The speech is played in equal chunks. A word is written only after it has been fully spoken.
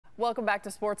Welcome back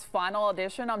to Sports Final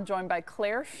Edition. I'm joined by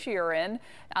Claire Sheeran.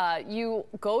 You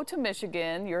go to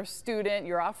Michigan, you're a student,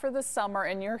 you're off for the summer,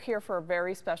 and you're here for a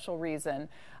very special reason.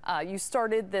 You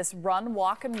started this run,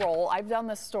 walk, and roll. I've done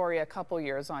this story a couple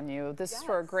years on you. This is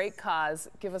for a great cause.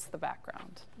 Give us the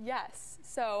background. Yes.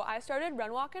 So I started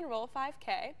Run, Walk, and Roll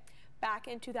 5K back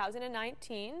in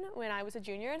 2019 when I was a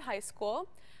junior in high school.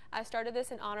 I started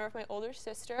this in honor of my older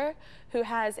sister who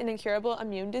has an incurable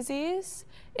immune disease.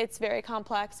 It's very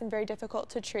complex and very difficult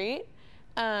to treat.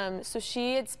 So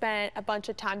she had spent a bunch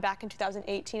of time back in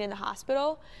 2018 in the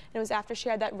hospital, and it was after she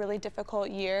had that really difficult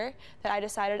year that I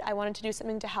decided I wanted to do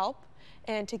something to help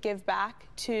and to give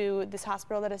back to this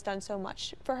hospital that has done so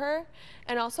much for her,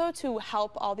 and also to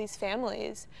help all these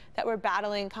families that were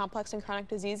battling complex and chronic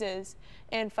diseases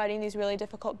and fighting these really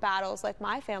difficult battles like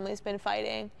my family's been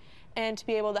fighting. And to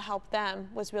be able to help them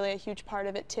was really a huge part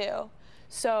of it too.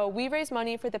 So we raised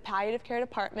money for the palliative care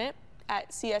department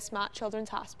at CS Mott Children's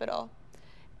Hospital.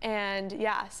 And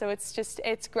yeah, so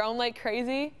it's grown like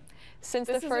crazy since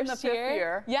the first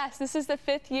year. Yes, this is the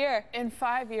 5th year. In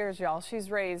 5 years, y'all,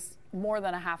 she's raised more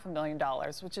than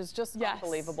 $500,000, which is just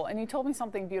unbelievable. And you told me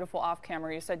something beautiful off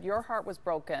camera. You said your heart was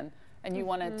broken and you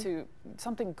wanted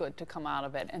something good to come out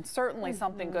of it. And certainly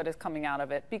something good is coming out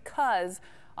of it, because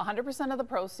 100% of the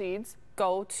proceeds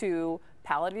go to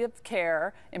palliative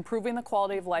care, improving the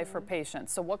quality of life for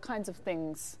patients. So what kinds of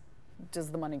things does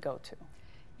the money go to?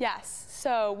 Yes,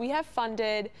 so we have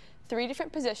funded 3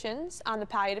 different positions on the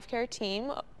palliative care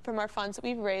team from our funds that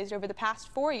we've raised over the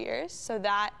past 4 years. So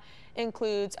that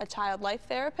includes a child life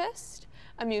therapist,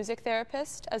 a music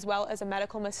therapist, as well as a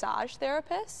medical massage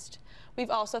therapist. We've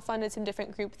also funded some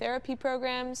different group therapy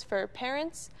programs for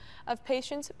parents of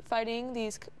patients fighting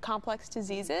these complex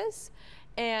diseases.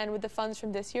 And with the funds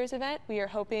from this year's event, we are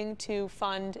hoping to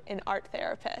fund an art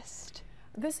therapist.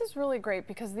 This is really great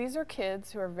because these are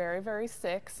kids who are very, very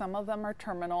sick. Some of them are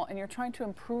terminal, and you're trying to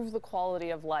improve the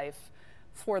quality of life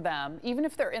for them. Even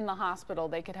if they're in the hospital,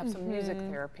 they could have some music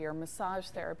therapy or massage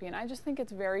therapy. And I just think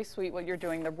it's very sweet what you're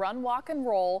doing. The Run, Walk, and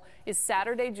Roll is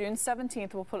Saturday, June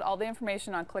 17th. We'll put all the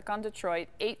information on Click on Detroit,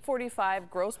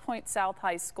 845 Grosse Pointe South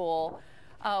High School.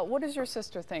 What does your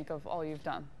sister think of all you've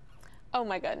done? Oh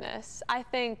my goodness. I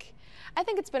think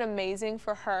it's been amazing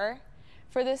for her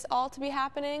for this all to be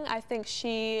happening. I think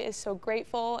she is so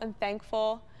grateful and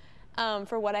thankful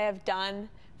for what I have done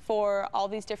for all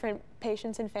these different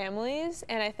patients and families.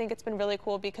 And I think it's been really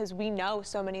cool because we know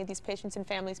so many of these patients and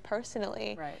families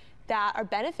personally that are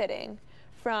benefiting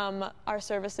from our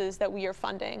services that we are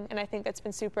funding. And I think that's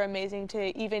been super amazing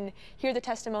to even hear the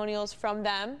testimonials from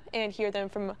them and hear them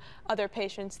from other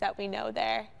patients that we know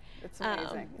there. It's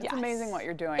amazing. It's amazing what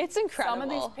you're doing. It's incredible. Some of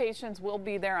these patients will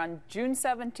be there on June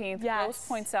 17th, Grosse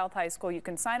Pointe South High School. You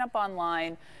can sign up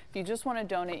online. If you just want to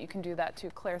donate, you can do that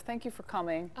too. Claire, thank you for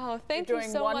coming. Oh, thank you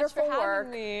so much for having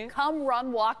me. Come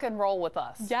run, walk, and roll with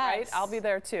us. Yes. Right? I'll be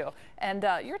there too. And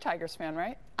you're a Tigers fan,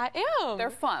 right? I am. They're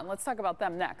fun. Let's talk about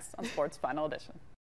them next on Sports Final Edition.